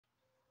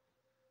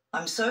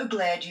I'm so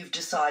glad you've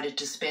decided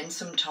to spend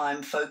some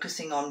time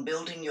focusing on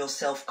building your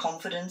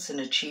self-confidence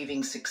and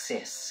achieving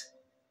success.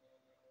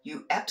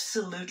 You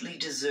absolutely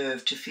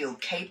deserve to feel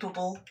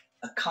capable,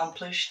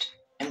 accomplished,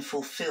 and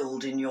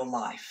fulfilled in your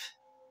life.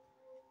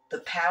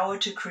 The power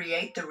to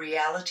create the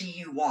reality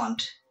you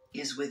want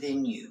is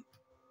within you.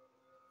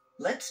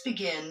 Let's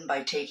begin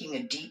by taking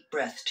a deep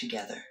breath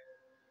together.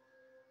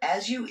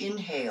 As you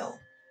inhale,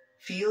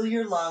 feel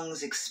your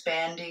lungs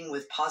expanding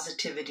with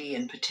positivity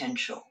and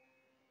potential.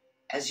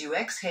 As you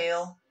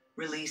exhale,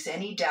 release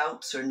any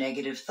doubts or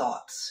negative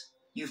thoughts.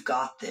 You've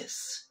got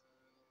this.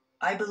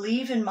 I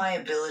believe in my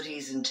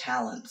abilities and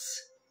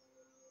talents.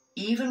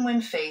 Even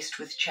when faced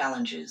with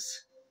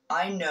challenges,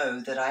 I know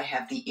that I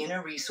have the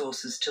inner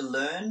resources to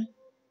learn,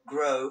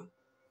 grow,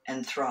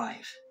 and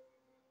thrive.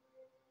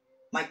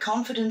 My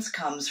confidence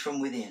comes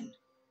from within.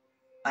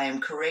 I am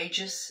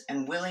courageous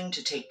and willing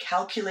to take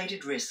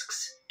calculated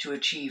risks to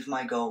achieve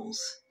my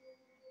goals.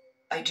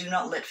 I do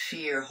not let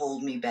fear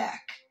hold me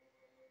back.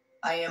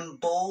 I am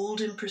bold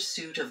in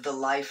pursuit of the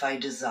life I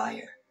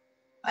desire.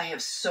 I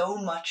have so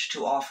much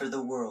to offer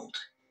the world.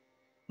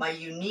 My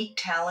unique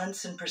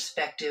talents and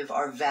perspective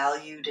are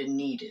valued and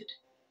needed.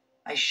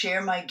 I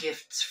share my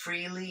gifts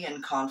freely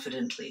and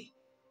confidently.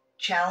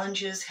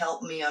 Challenges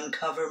help me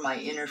uncover my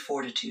inner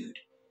fortitude.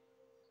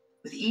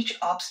 With each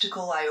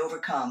obstacle I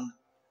overcome,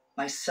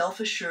 my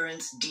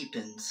self-assurance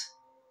deepens.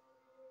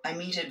 I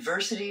meet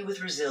adversity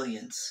with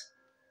resilience.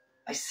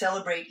 I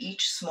celebrate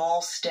each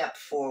small step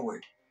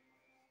forward.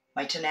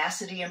 My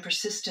tenacity and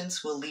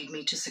persistence will lead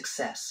me to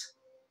success.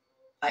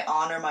 I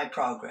honor my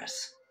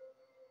progress.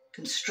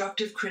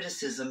 Constructive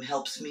criticism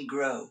helps me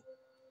grow.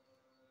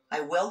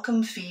 I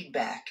welcome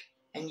feedback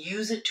and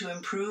use it to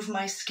improve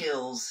my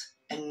skills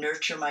and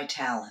nurture my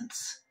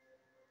talents.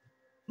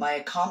 My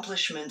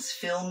accomplishments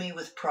fill me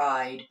with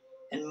pride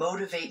and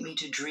motivate me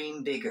to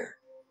dream bigger.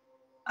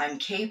 I'm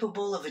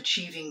capable of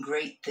achieving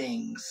great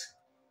things.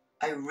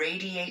 I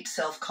radiate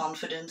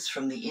self-confidence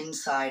from the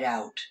inside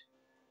out.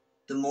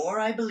 The more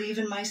I believe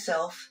in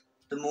myself,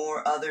 the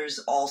more others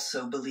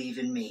also believe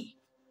in me.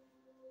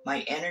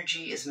 My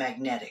energy is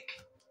magnetic.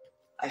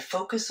 I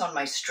focus on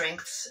my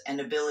strengths and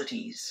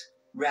abilities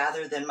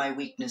rather than my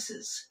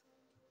weaknesses.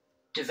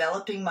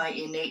 Developing my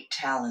innate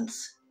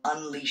talents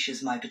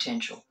unleashes my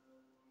potential.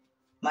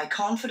 My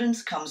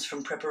confidence comes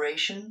from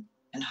preparation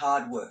and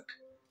hard work.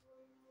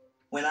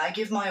 When I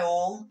give my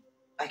all,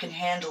 I can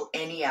handle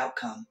any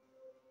outcome.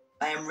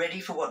 I am ready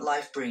for what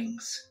life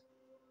brings.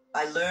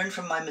 I learn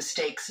from my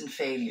mistakes and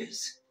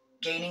failures,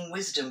 gaining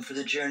wisdom for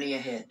the journey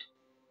ahead.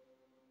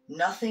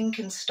 Nothing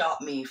can stop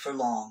me for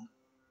long.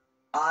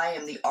 I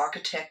am the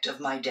architect of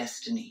my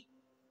destiny.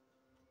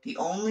 The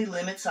only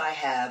limits I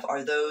have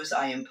are those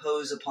I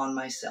impose upon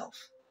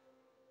myself.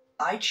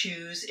 I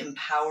choose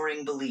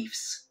empowering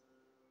beliefs.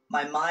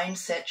 My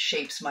mindset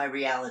shapes my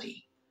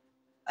reality.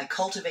 I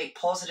cultivate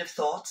positive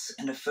thoughts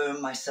and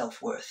affirm my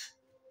self-worth.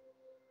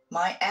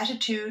 My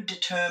attitude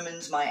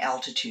determines my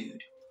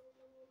altitude.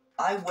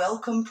 I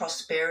welcome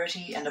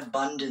prosperity and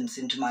abundance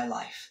into my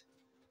life.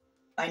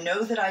 I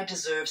know that I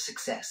deserve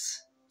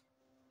success.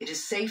 It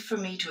is safe for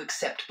me to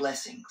accept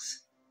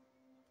blessings.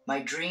 My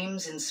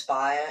dreams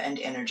inspire and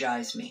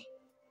energize me.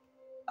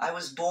 I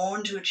was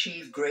born to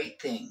achieve great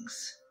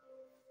things.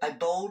 I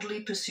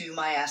boldly pursue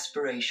my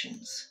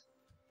aspirations.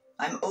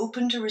 I'm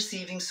open to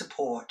receiving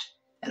support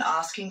and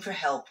asking for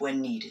help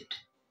when needed.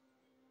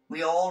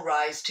 We all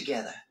rise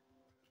together.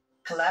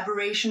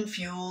 Collaboration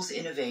fuels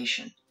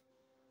innovation.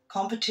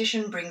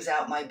 Competition brings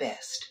out my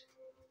best.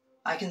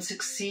 I can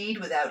succeed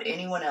without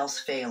anyone else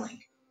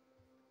failing.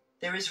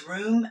 There is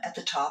room at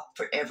the top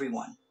for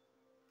everyone.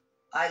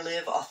 I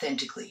live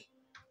authentically,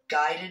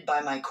 guided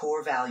by my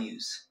core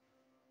values.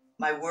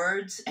 My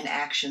words and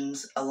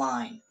actions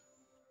align.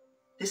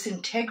 This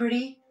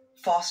integrity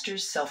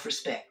fosters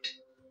self-respect.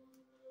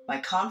 My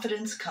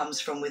confidence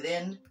comes from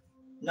within,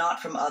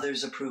 not from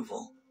others'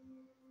 approval.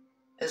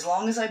 As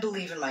long as I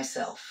believe in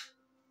myself,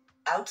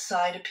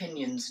 outside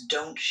opinions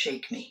don't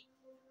shake me.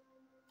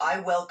 I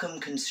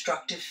welcome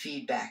constructive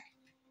feedback,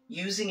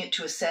 using it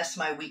to assess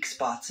my weak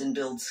spots and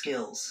build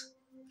skills.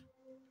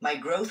 My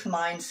growth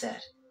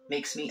mindset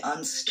makes me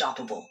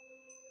unstoppable.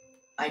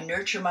 I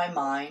nurture my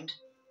mind,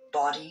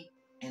 body,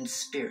 and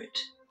spirit.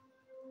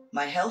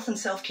 My health and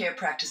self-care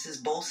practices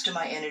bolster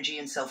my energy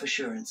and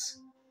self-assurance.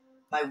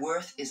 My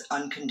worth is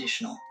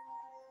unconditional.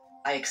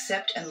 I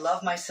accept and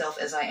love myself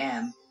as I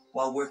am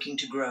while working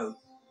to grow.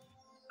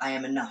 I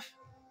am enough.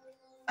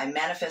 I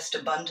manifest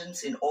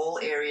abundance in all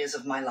areas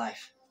of my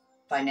life: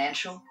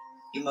 financial,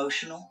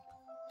 emotional,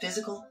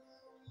 physical,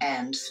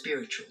 and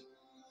spiritual.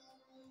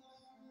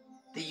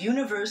 The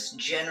universe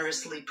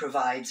generously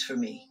provides for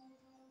me.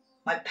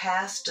 My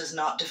past does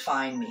not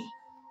define me.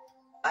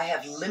 I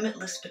have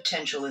limitless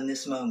potential in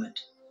this moment.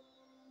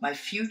 My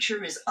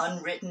future is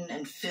unwritten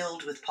and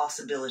filled with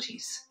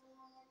possibilities.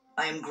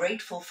 I am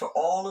grateful for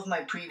all of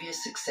my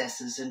previous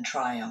successes and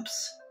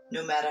triumphs,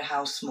 no matter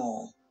how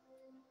small.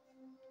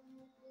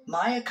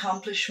 My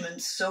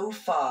accomplishments so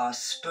far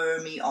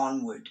spur me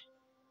onward.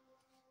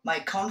 My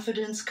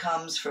confidence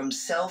comes from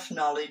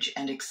self-knowledge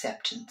and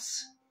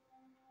acceptance.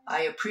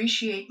 I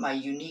appreciate my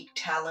unique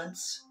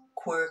talents,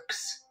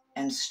 quirks,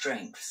 and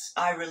strengths.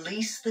 I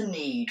release the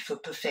need for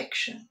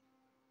perfection.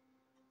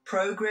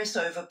 Progress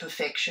over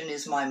perfection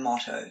is my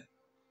motto.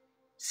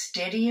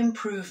 Steady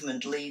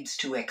improvement leads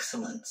to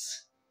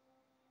excellence.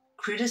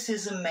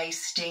 Criticism may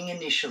sting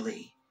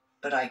initially,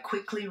 but I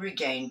quickly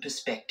regain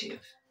perspective.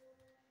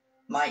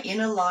 My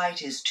inner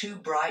light is too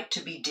bright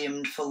to be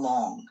dimmed for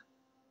long.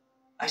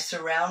 I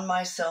surround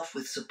myself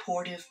with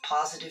supportive,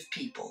 positive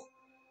people.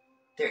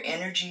 Their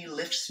energy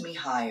lifts me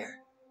higher.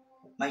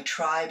 My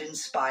tribe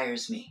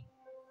inspires me.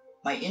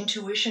 My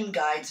intuition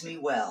guides me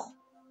well.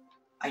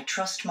 I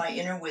trust my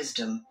inner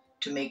wisdom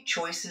to make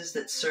choices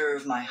that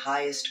serve my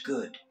highest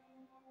good.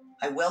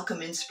 I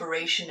welcome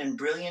inspiration and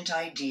brilliant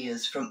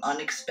ideas from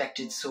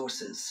unexpected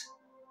sources.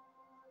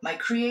 My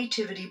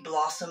creativity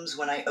blossoms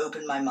when I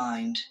open my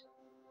mind.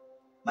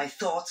 My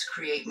thoughts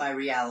create my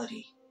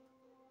reality.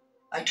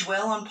 I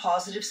dwell on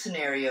positive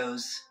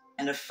scenarios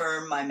and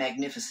affirm my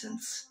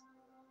magnificence.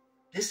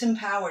 This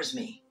empowers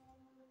me.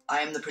 I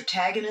am the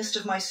protagonist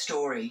of my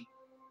story,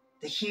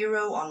 the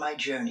hero on my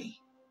journey.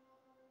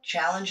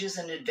 Challenges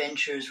and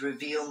adventures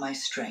reveal my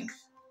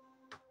strength.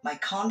 My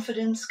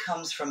confidence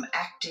comes from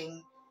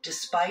acting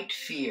despite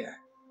fear,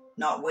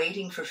 not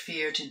waiting for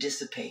fear to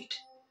dissipate.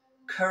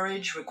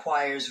 Courage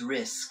requires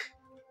risk.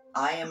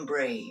 I am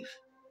brave.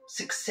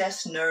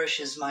 Success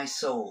nourishes my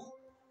soul.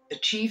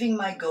 Achieving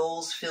my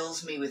goals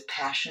fills me with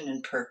passion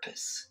and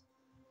purpose.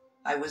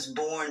 I was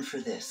born for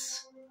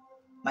this.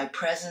 My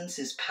presence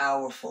is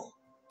powerful.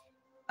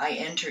 I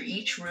enter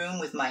each room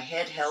with my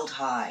head held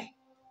high,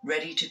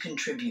 ready to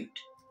contribute.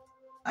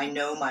 I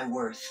know my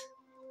worth.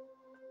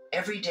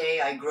 Every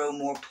day I grow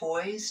more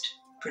poised,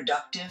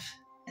 productive,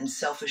 and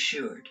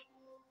self-assured.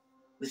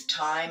 With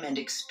time and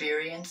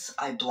experience,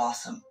 I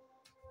blossom.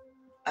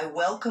 I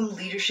welcome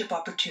leadership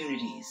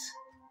opportunities.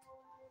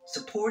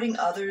 Supporting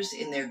others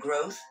in their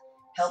growth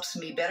helps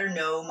me better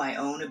know my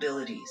own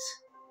abilities.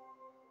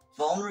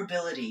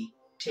 Vulnerability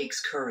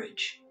takes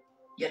courage,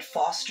 yet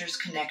fosters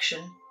connection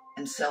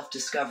and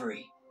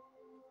self-discovery.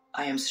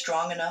 I am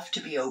strong enough to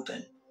be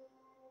open.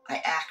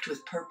 I act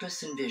with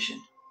purpose and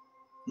vision.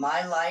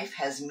 My life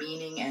has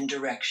meaning and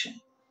direction.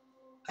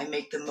 I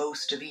make the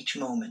most of each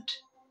moment.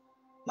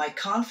 My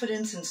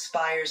confidence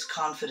inspires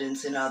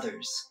confidence in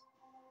others.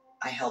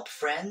 I help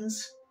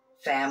friends,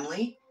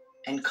 family,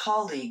 and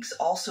colleagues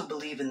also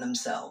believe in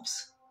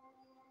themselves.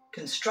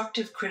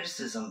 Constructive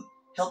criticism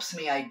helps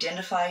me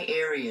identify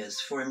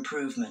areas for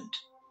improvement.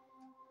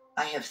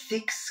 I have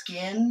thick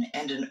skin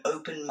and an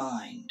open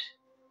mind.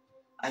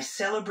 I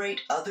celebrate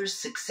others'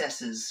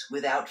 successes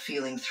without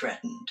feeling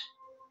threatened.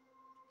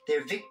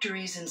 Their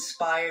victories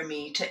inspire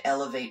me to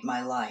elevate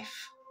my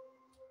life.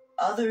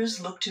 Others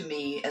look to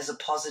me as a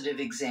positive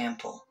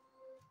example.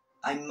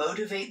 I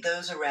motivate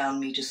those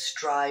around me to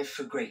strive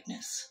for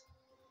greatness.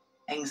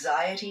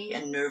 Anxiety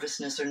and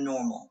nervousness are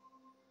normal.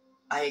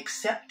 I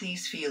accept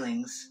these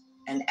feelings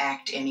and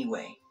act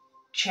anyway,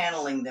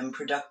 channeling them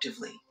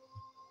productively.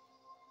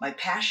 My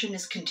passion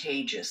is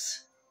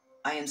contagious.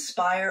 I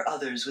inspire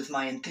others with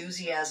my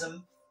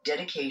enthusiasm,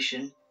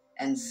 dedication,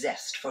 and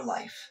zest for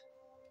life.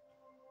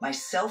 My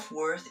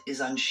self-worth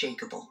is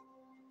unshakable.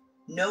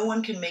 No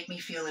one can make me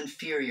feel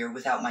inferior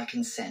without my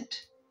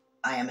consent.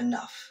 I am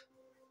enough.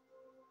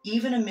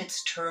 Even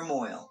amidst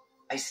turmoil,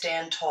 I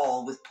stand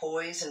tall with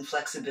poise and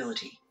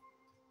flexibility.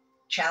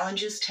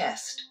 Challenges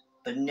test,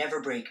 but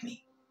never break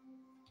me.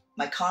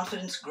 My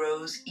confidence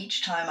grows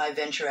each time I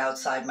venture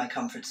outside my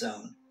comfort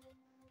zone.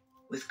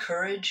 With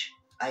courage,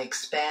 I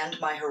expand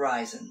my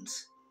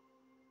horizons.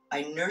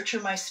 I nurture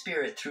my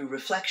spirit through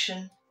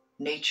reflection,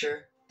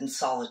 nature, and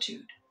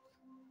solitude.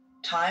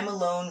 Time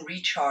alone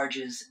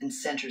recharges and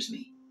centers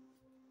me.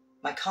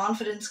 My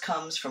confidence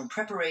comes from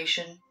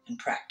preparation and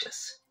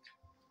practice.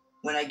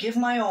 When I give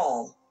my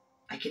all,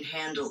 I can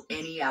handle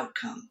any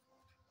outcome.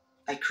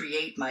 I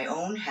create my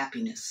own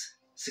happiness,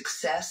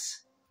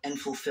 success, and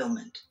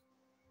fulfillment.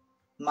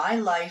 My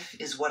life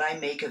is what I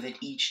make of it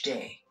each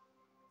day.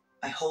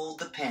 I hold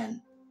the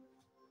pen.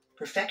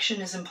 Perfection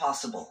is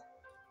impossible,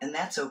 and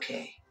that's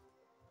okay.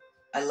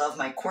 I love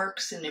my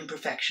quirks and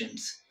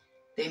imperfections.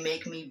 They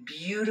make me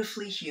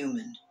beautifully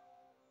human.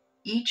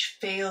 Each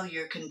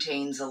failure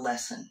contains a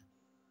lesson.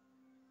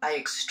 I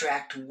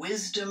extract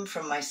wisdom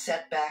from my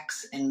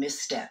setbacks and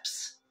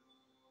missteps.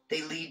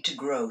 They lead to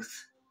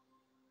growth.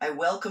 I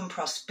welcome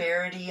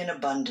prosperity and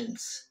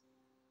abundance.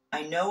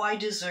 I know I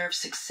deserve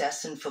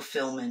success and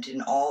fulfillment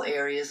in all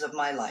areas of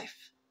my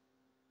life.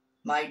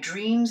 My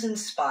dreams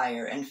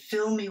inspire and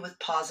fill me with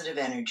positive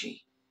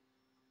energy.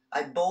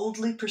 I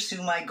boldly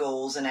pursue my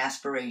goals and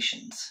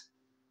aspirations.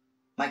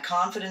 My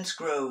confidence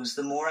grows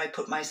the more I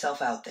put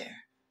myself out there.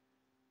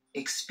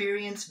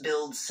 Experience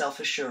builds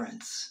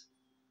self-assurance.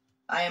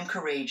 I am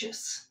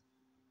courageous.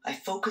 I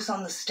focus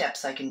on the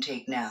steps I can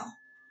take now.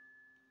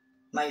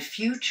 My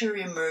future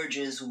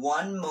emerges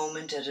one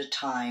moment at a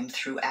time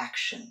through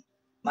action.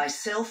 My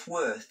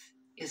self-worth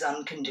is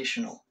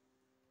unconditional.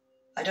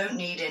 I don't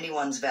need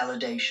anyone's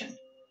validation.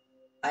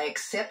 I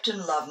accept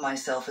and love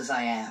myself as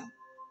I am.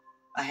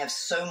 I have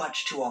so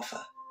much to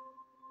offer.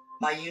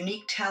 My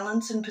unique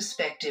talents and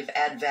perspective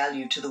add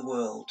value to the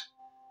world.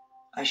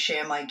 I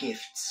share my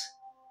gifts.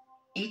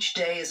 Each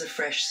day is a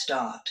fresh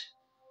start.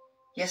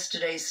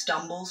 Yesterday's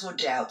stumbles or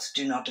doubts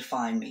do not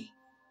define me.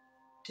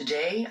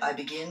 Today I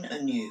begin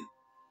anew.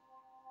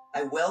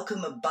 I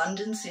welcome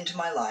abundance into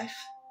my life,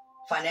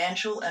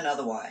 financial and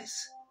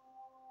otherwise.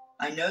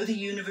 I know the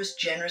universe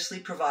generously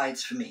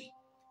provides for me.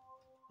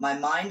 My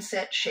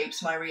mindset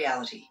shapes my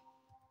reality.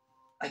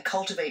 I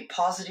cultivate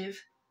positive,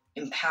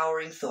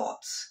 empowering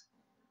thoughts.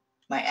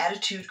 My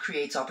attitude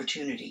creates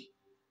opportunity.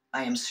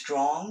 I am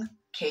strong,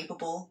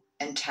 capable,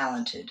 and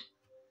talented.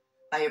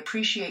 I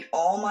appreciate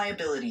all my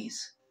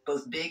abilities,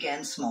 both big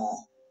and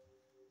small.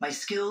 My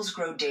skills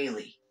grow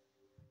daily.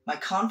 My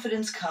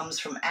confidence comes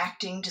from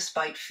acting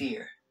despite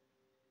fear.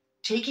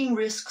 Taking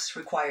risks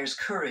requires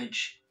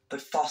courage,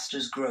 but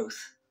fosters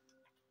growth.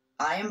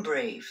 I am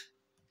brave.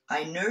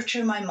 I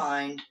nurture my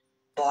mind,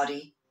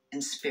 body,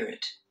 and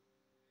spirit.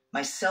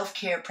 My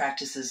self-care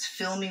practices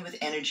fill me with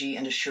energy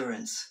and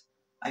assurance.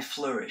 I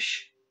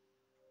flourish.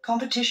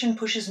 Competition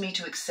pushes me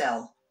to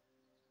excel,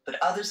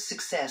 but others'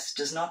 success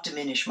does not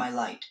diminish my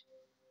light.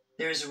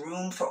 There is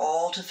room for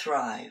all to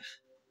thrive.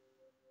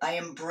 I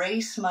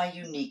embrace my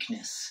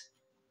uniqueness.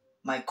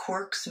 My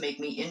quirks make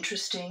me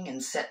interesting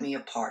and set me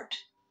apart.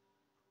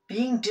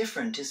 Being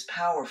different is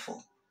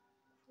powerful.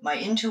 My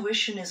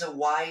intuition is a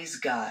wise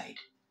guide.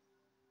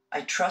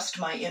 I trust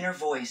my inner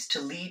voice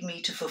to lead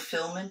me to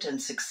fulfillment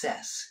and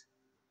success.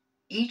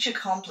 Each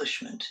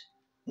accomplishment,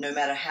 no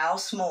matter how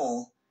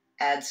small,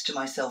 adds to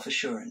my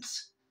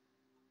self-assurance.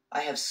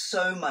 I have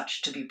so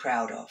much to be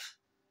proud of.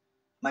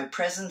 My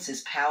presence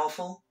is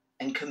powerful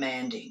and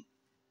commanding.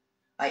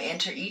 I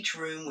enter each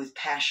room with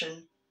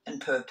passion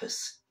and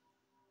purpose.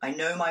 I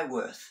know my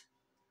worth.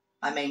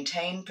 I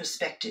maintain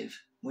perspective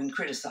when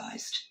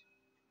criticized.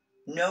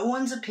 No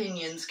one's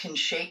opinions can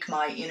shake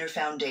my inner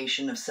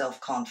foundation of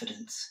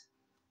self-confidence.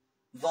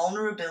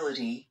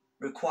 Vulnerability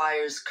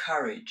requires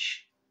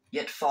courage,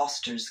 yet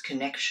fosters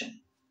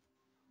connection.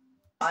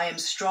 I am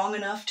strong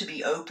enough to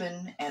be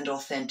open and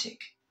authentic.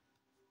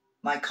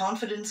 My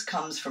confidence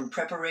comes from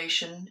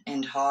preparation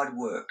and hard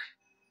work.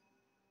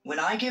 When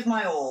I give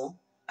my all,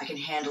 I can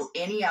handle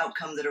any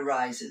outcome that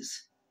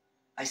arises.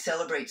 I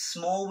celebrate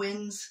small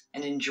wins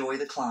and enjoy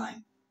the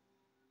climb.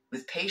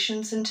 With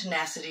patience and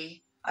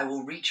tenacity, I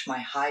will reach my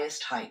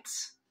highest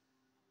heights.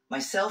 My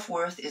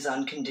self-worth is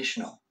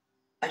unconditional.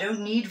 I don't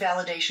need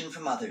validation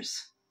from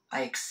others.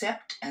 I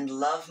accept and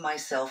love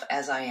myself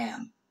as I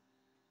am.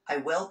 I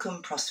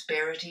welcome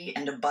prosperity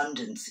and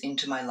abundance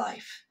into my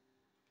life.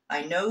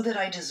 I know that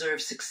I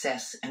deserve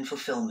success and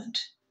fulfillment.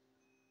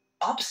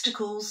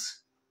 Obstacles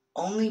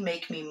only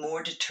make me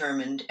more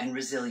determined and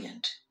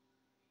resilient.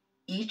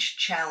 Each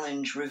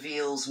challenge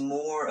reveals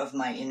more of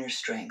my inner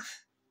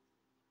strength.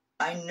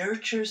 I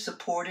nurture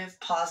supportive,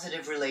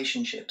 positive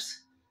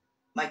relationships.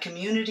 My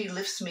community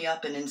lifts me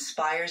up and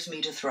inspires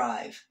me to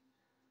thrive.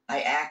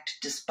 I act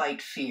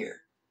despite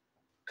fear.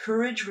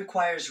 Courage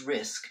requires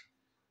risk,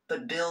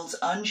 but builds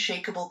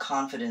unshakable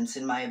confidence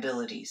in my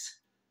abilities.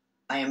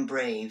 I am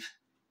brave.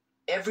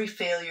 Every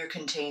failure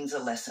contains a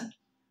lesson.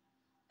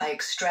 I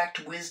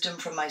extract wisdom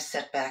from my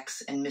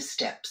setbacks and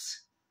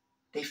missteps.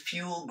 They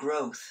fuel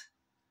growth.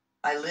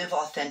 I live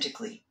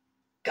authentically,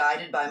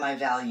 guided by my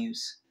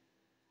values.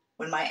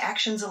 When my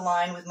actions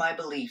align with my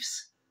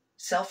beliefs,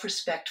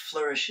 self-respect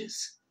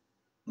flourishes.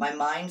 My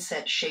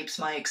mindset shapes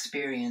my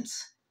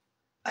experience.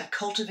 I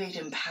cultivate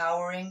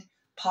empowering,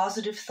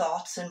 positive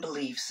thoughts and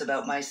beliefs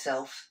about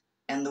myself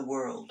and the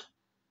world.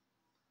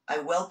 I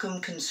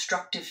welcome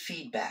constructive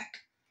feedback,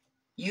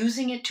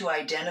 using it to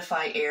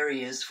identify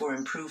areas for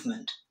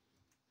improvement.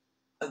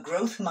 A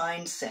growth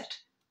mindset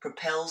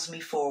propels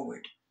me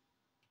forward.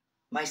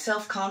 My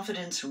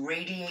self-confidence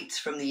radiates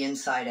from the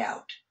inside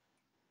out.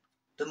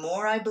 The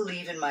more I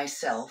believe in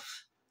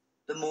myself,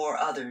 the more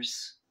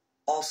others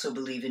also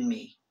believe in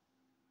me.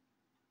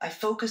 I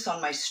focus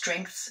on my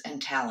strengths and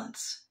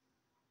talents.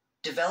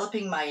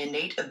 Developing my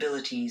innate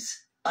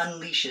abilities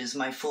unleashes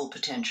my full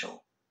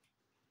potential.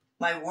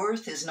 My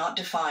worth is not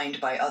defined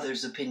by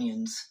others'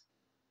 opinions.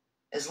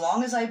 As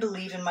long as I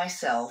believe in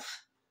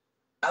myself,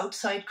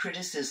 outside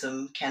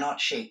criticism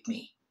cannot shake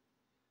me.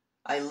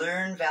 I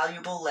learn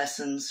valuable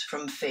lessons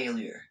from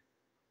failure.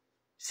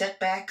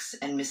 Setbacks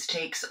and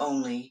mistakes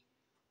only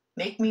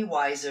make me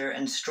wiser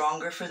and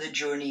stronger for the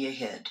journey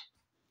ahead.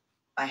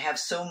 I have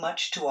so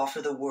much to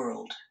offer the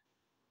world.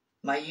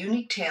 My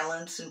unique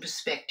talents and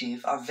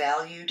perspective are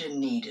valued and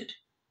needed.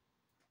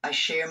 I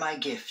share my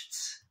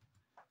gifts.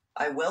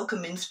 I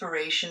welcome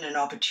inspiration and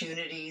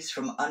opportunities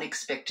from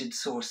unexpected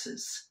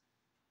sources.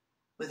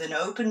 With an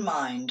open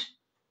mind,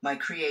 my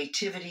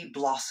creativity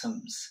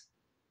blossoms.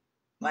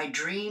 My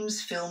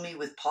dreams fill me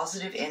with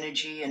positive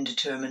energy and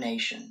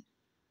determination.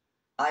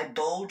 I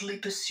boldly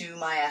pursue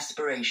my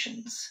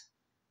aspirations.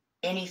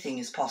 Anything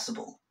is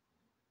possible.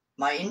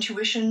 My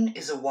intuition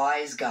is a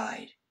wise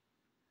guide.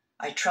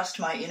 I trust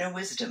my inner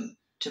wisdom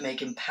to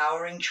make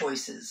empowering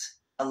choices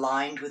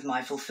aligned with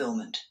my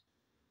fulfillment.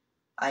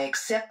 I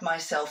accept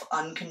myself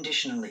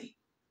unconditionally,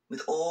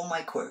 with all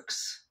my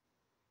quirks.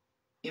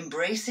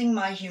 Embracing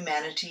my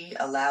humanity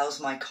allows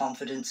my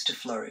confidence to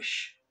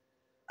flourish.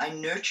 I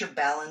nurture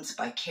balance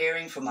by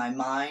caring for my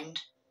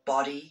mind,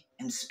 body,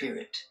 and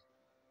spirit.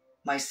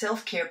 My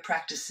self-care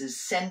practices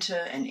center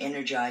and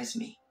energize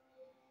me.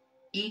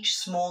 Each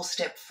small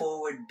step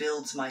forward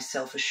builds my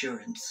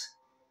self-assurance.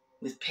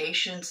 With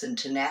patience and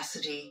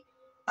tenacity,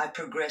 I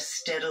progress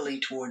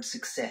steadily towards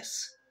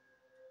success.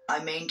 I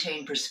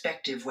maintain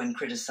perspective when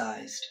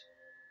criticized.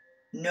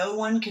 No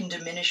one can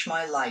diminish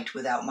my light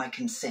without my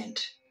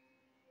consent.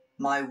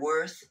 My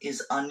worth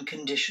is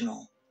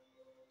unconditional.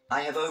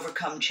 I have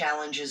overcome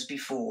challenges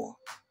before.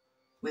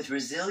 With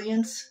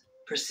resilience,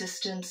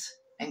 persistence,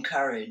 and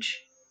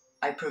courage,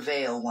 I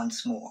prevail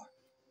once more.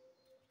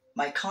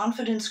 My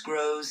confidence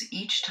grows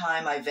each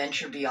time I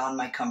venture beyond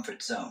my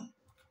comfort zone.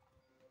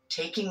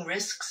 Taking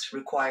risks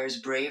requires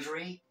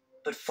bravery,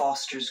 but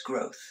fosters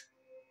growth.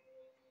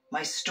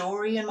 My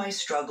story and my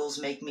struggles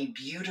make me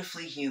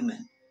beautifully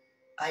human.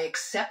 I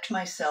accept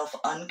myself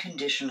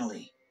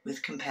unconditionally,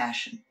 with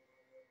compassion.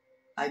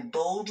 I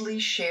boldly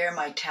share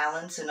my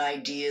talents and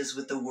ideas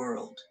with the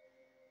world.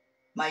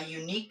 My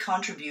unique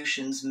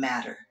contributions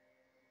matter.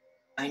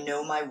 I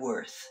know my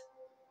worth.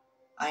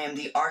 I am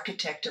the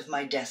architect of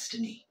my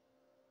destiny.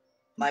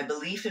 My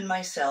belief in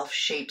myself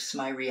shapes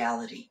my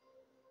reality.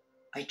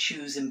 I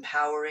choose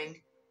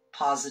empowering,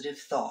 positive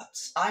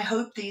thoughts. I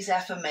hope these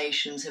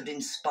affirmations have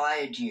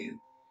inspired you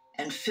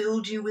and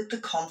filled you with the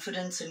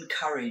confidence and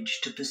courage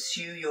to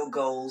pursue your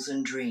goals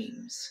and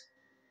dreams.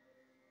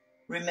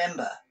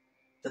 Remember,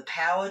 the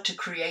power to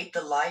create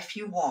the life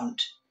you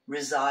want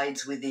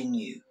resides within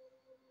you.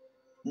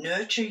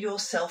 Nurture your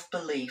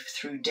self-belief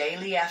through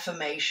daily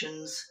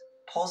affirmations,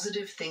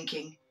 positive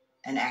thinking,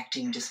 and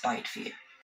acting despite fear.